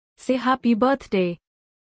Say happy birthday.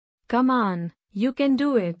 Come on, you can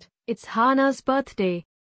do it. It's Hana's birthday.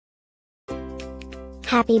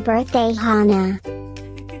 Happy birthday, Hana.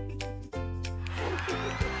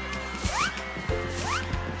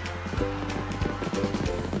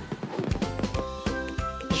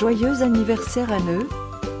 Joyeux anniversaire Hana.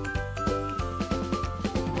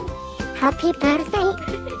 Happy birthday,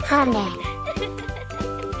 Hana.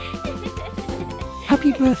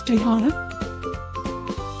 Happy birthday, Hana.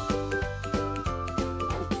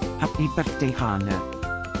 Happy birthday, Hana.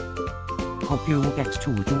 Hope you get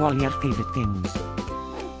to do all your favorite things.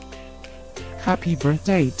 Happy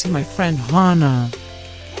birthday to my friend Hana.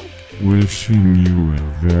 Wishing you a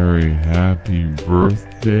very happy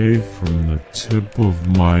birthday from the tip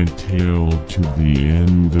of my tail to the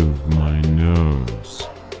end of my nose.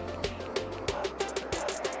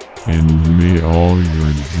 And may all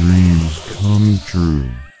your dreams come true.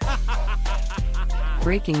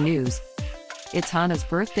 Breaking news. It's Hana's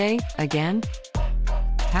birthday, again?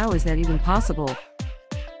 How is that even possible?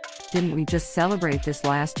 Didn't we just celebrate this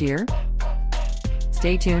last year?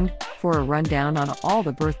 Stay tuned for a rundown on all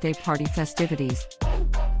the birthday party festivities.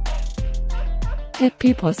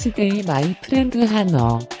 Happy birthday, my friend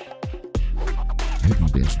Hana. Happy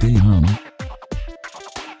birthday, Hana.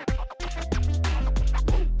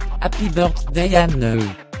 Happy birthday,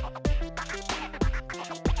 Hana.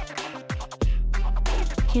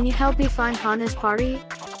 Can you help me find Hana's party?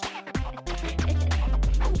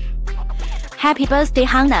 Happy birthday,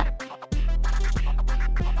 Hana.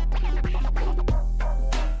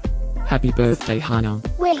 Happy birthday, Hana.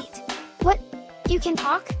 Wait, what? You can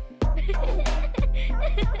talk?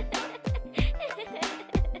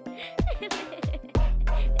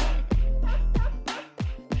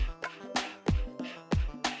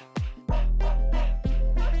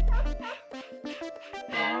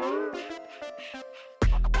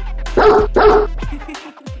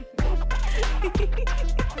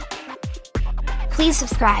 Please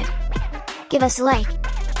subscribe, give us a like,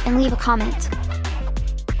 and leave a comment.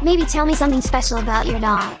 Maybe tell me something special about your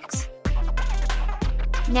dogs.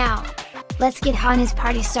 Now, let's get Hana's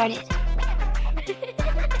party started.